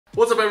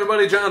What's up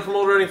everybody, John from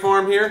Old Reading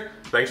Farm here.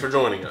 Thanks for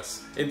joining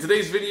us. In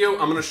today's video,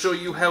 I'm going to show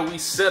you how we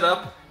set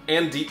up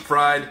and deep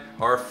fried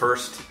our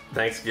first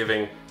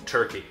Thanksgiving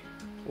turkey.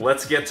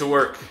 Let's get to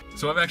work.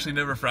 So I've actually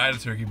never fried a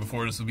turkey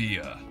before. This will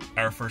be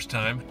our first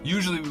time.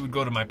 Usually we would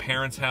go to my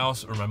parents'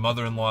 house or my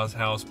mother-in-law's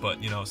house,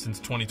 but you know, since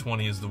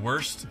 2020 is the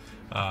worst,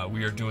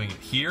 we are doing it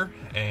here.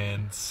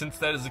 And since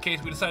that is the case,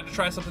 we decided to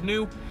try something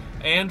new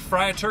and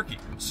fry a turkey.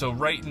 So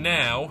right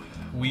now,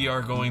 we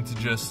are going to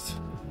just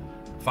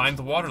find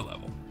the water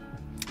level.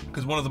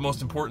 Because one of the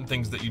most important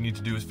things that you need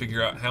to do is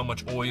figure out how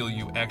much oil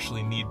you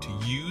actually need to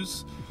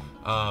use.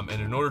 And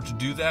in order to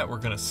do that, we're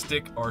going to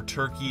stick our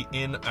turkey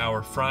in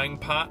our frying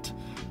pot.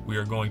 We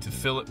are going to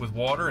fill it with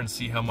water and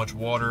see how much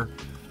water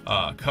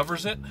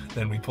covers it.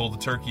 Then we pull the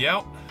turkey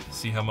out,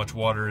 see how much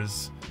water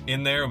is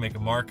in there, make a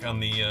mark on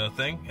the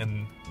thing,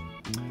 and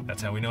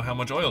that's how we know how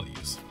much oil to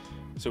use.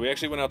 So we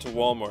actually went out to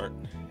Walmart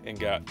and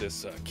got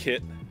this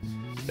kit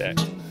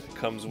that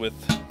comes with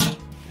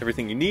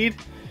everything you need.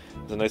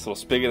 There's a nice little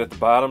spigot at the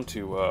bottom to,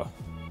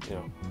 you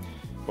know,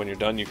 when you're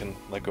done you can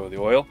let go of the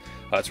oil.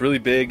 It's really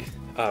big.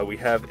 We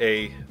have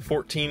a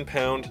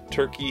 14-pound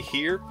turkey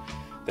here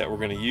that we're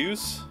going to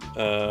use.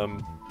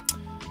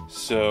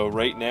 So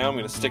right now I'm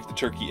going to stick the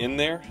turkey in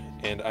there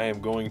and I am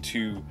going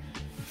to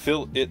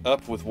fill it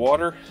up with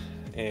water,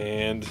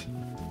 and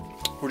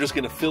we're just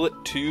going to fill it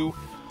to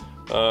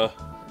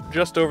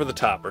just over the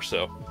top or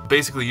so.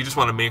 Basically you just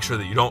want to make sure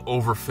that you don't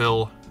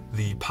overfill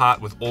the pot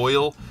with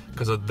oil,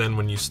 because then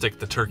when you stick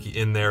the turkey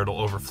in there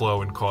it'll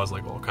overflow and cause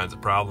like all kinds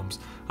of problems.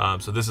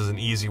 So this is an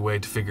easy way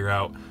to figure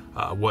out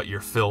what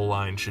your fill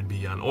line should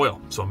be on oil.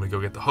 So I'm gonna go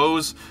get the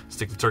hose,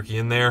 stick the turkey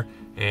in there,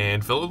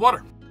 and fill it with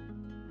water.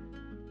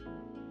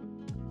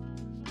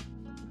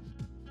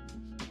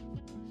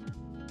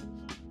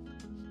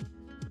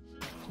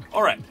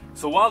 Alright,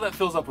 so while that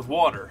fills up with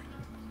water,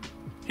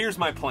 here's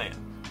my plan.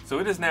 So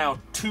it is now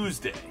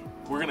Tuesday.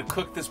 We're gonna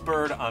cook this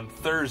bird on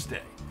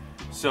Thursday.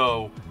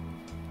 So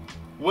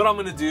what I'm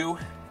gonna do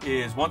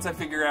is, once I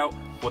figure out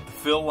what the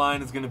fill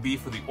line is gonna be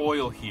for the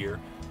oil here,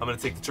 I'm gonna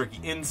take the turkey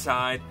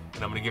inside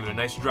and I'm gonna give it a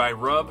nice dry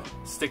rub,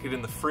 stick it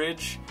in the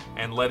fridge,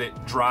 and let it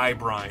dry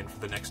brine for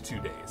the next 2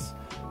 days.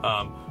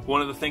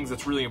 One of the things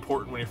that's really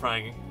important when you're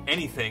frying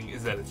anything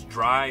is that it's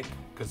dry,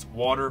 because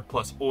water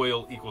plus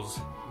oil equals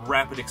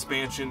rapid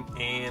expansion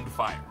and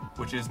fire,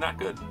 which is not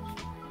good.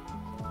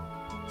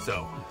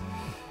 So,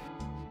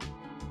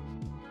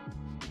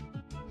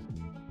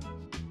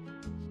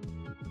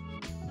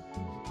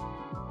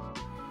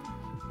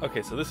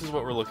 okay, so this is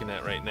what we're looking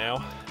at right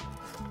now.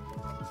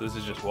 So this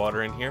is just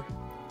water in here.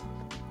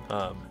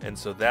 And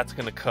so that's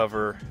gonna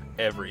cover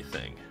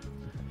everything.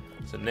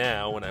 So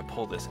now when I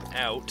pull this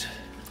out,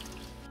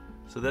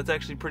 so that's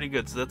actually pretty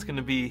good. So that's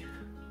gonna be,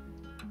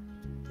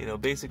 you know,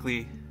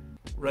 basically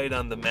right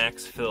on the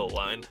max fill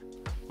line,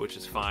 which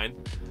is fine.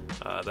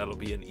 That'll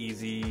be an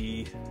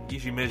easy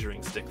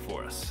measuring stick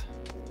for us.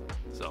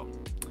 So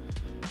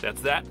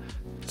that's that.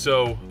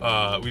 So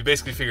we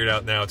basically figured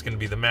out now it's gonna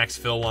be the max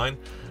fill line,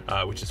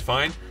 which is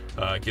fine.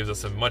 It gives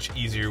us a much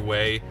easier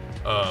way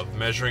of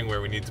measuring where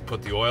we need to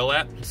put the oil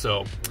at.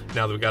 So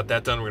now that we got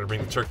that done, we're gonna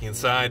bring the turkey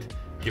inside,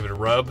 give it a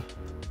rub,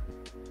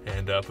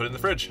 and put it in the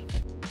fridge.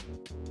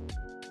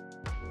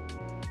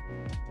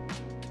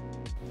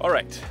 All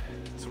right,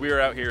 so we are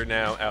out here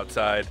now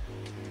outside.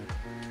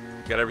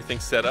 Got everything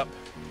set up,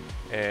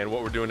 and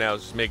what we're doing now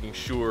is just making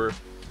sure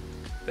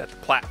that the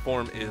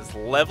platform is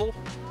level,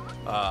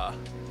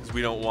 because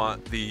we don't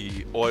want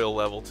the oil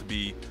level to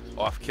be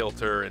off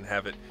kilter and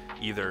have it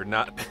either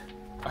not.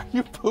 Are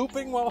you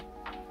pooping while?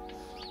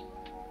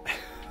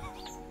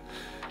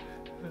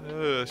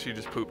 She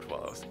just pooped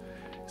while I was.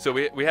 So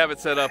we have it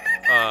set up,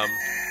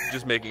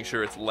 just making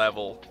sure it's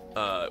level.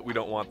 We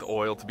don't want the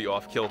oil to be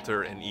off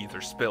kilter and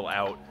either spill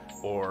out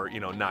or, you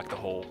know, knock the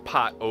whole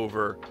pot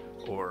over,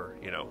 or,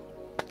 you know,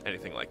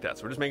 anything like that.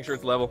 So we're just making sure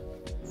it's level.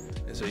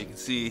 And so you can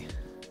see,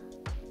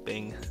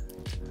 bing.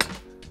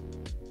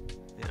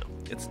 You know,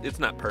 it's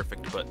not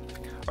perfect, but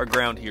our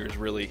ground here is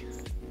really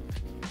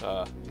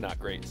not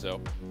great,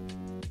 so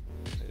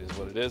it is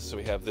what it is. So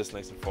we have this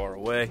nice and far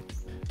away,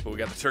 but we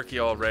got the turkey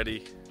all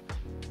ready.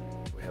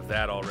 We have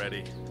that all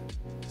ready.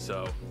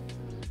 So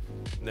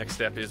next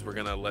step is we're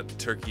gonna let the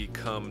turkey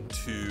come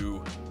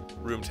to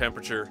room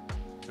temperature.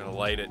 We're gonna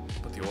light it,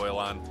 put the oil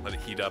on, let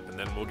it heat up, and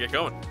then we'll get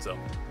going. So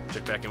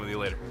check back in with you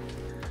later.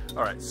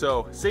 All right,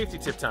 so safety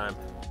tip time.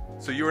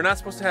 So you are not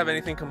supposed to have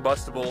anything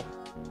combustible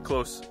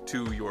close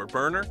to your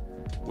burner,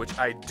 which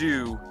I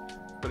do,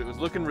 but it was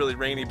looking really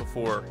rainy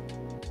before,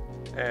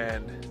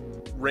 and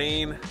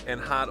rain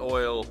and hot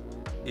oil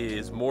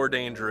is more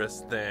dangerous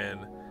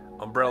than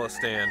umbrella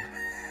stand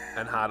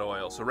and hot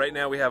oil. So right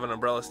now we have an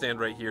umbrella stand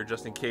right here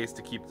just in case,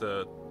 to keep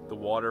the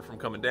water from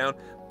coming down,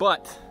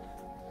 but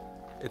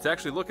it's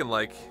actually looking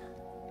like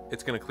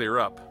it's gonna clear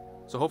up.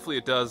 So hopefully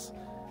it does,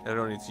 and I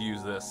don't need to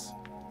use this.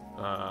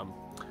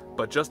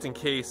 But just in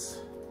case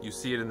you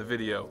see it in the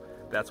video,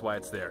 That's why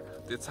it's there.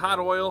 It's hot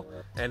oil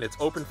and it's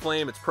open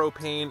flame, it's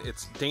propane,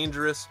 it's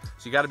dangerous,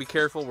 so you gotta be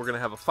careful. We're gonna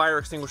have a fire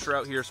extinguisher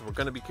out here, so we're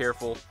gonna be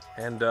careful,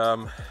 and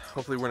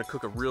hopefully we're gonna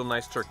cook a real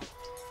nice turkey.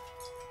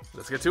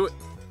 Let's get to it.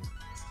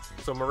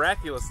 So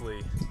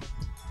miraculously,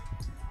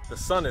 the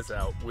sun is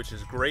out, which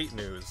is great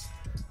news.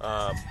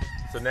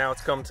 So now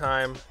it's come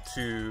time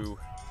to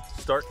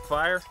start the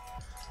fire,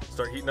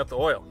 start heating up the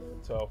oil.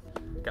 So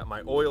got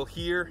my oil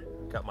here,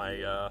 got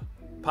my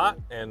pot,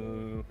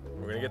 and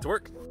we're gonna get to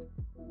work.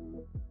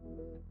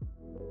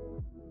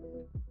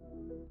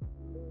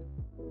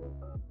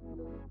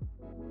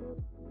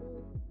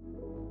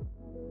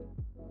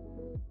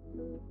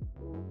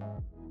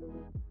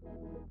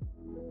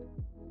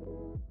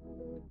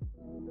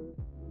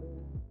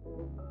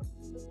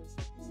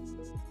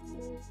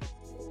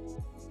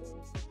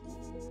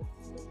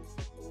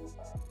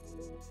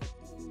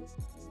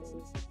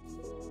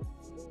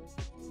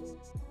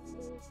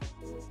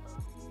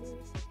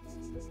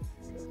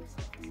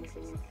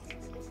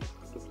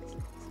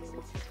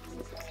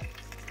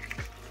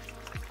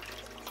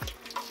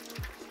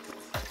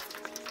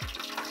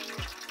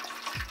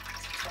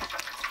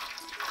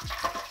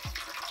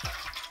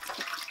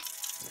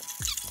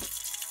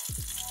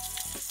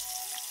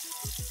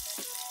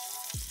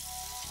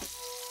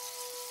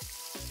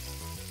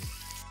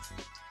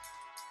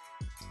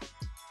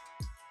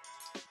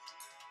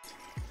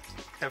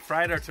 Have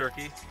fried our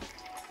turkey.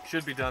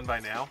 Should be done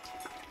by now,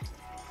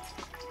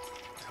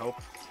 I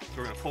hope. So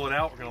we're gonna pull it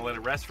out, we're gonna let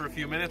it rest for a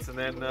few minutes, and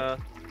then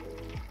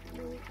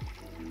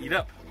eat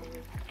up.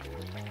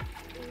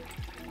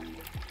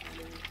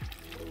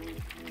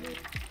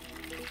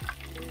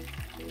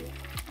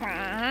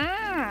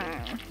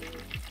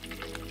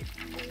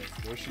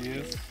 There she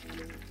is.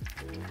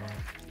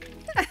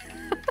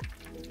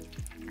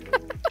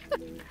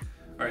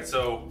 All right,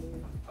 so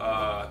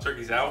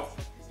turkey's out.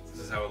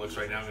 This is how it looks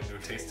right now. I'm gonna do a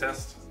taste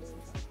test.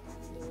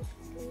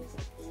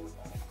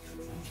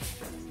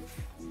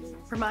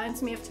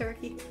 Reminds me of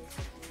turkey.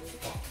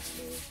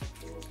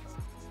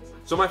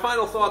 So my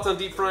final thoughts on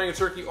deep frying a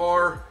turkey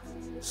are: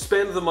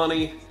 spend the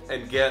money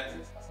and get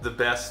the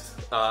best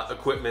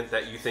equipment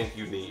that you think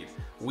you need.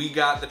 We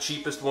got the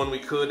cheapest one we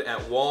could at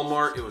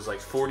Walmart. It was like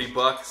 40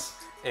 bucks,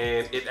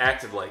 and it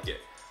acted like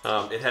it.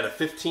 It had a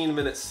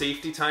 15-minute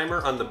safety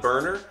timer on the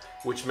burner,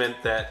 which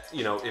meant that,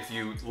 you know, if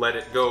you let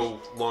it go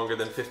longer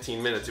than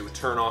 15 minutes, it would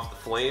turn off the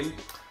flame.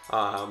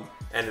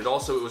 And it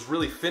was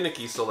really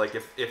finicky, so like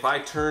if I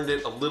turned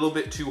it a little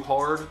bit too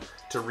hard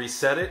to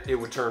reset it, it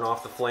would turn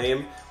off the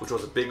flame, which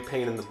was a big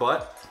pain in the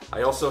butt.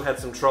 I also had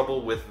some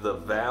trouble with the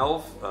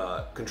valve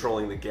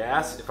controlling the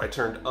gas. If I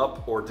turned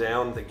up or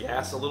down the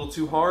gas a little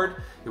too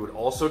hard, it would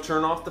also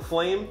turn off the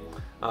flame.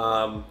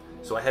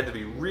 So I had to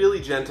be really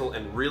gentle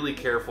and really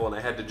careful, and I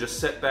had to just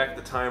set back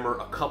the timer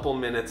a couple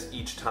minutes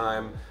each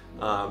time.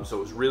 So it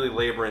was really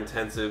labor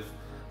intensive,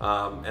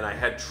 and I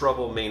had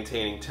trouble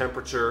maintaining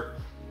temperature.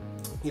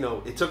 You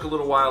know, it took a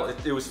little while.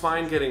 It was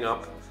fine getting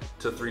up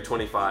to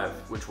 325,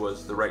 which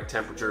was the right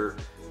temperature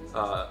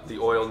the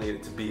oil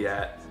needed to be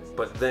at.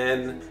 But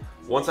then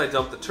once I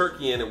dumped the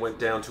turkey in, it went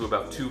down to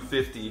about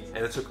 250, and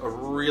it took a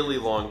really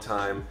long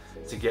time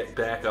to get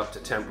back up to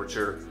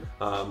temperature.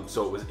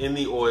 So it was in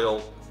the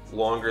oil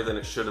longer than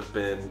it should have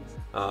been.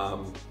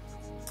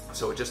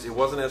 So it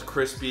wasn't as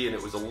crispy, and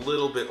it was a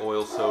little bit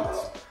oil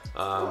soaked.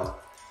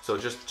 So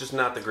just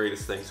not the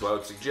greatest thing. So I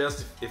would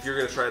suggest, if you're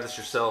gonna try this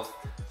yourself,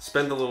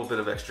 spend a little bit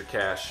of extra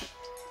cash,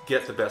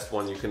 get the best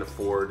one you can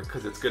afford,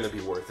 because it's gonna be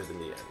worth it in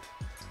the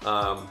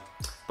end.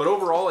 But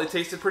overall, it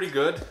tasted pretty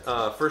good.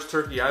 First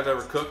turkey I've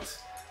ever cooked,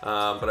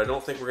 but I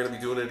don't think we're gonna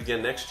be doing it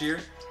again next year.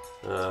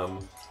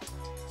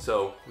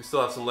 So we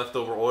still have some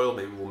leftover oil.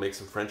 Maybe we'll make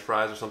some French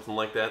fries or something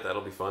like that.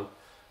 That'll be fun.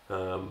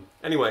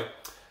 Anyway,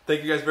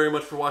 thank you guys very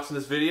much for watching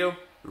this video.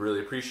 We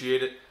really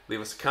appreciate it.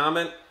 Leave us a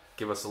comment,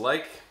 give us a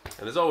like,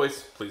 and as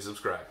always, please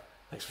subscribe.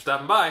 Thanks for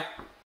stopping by.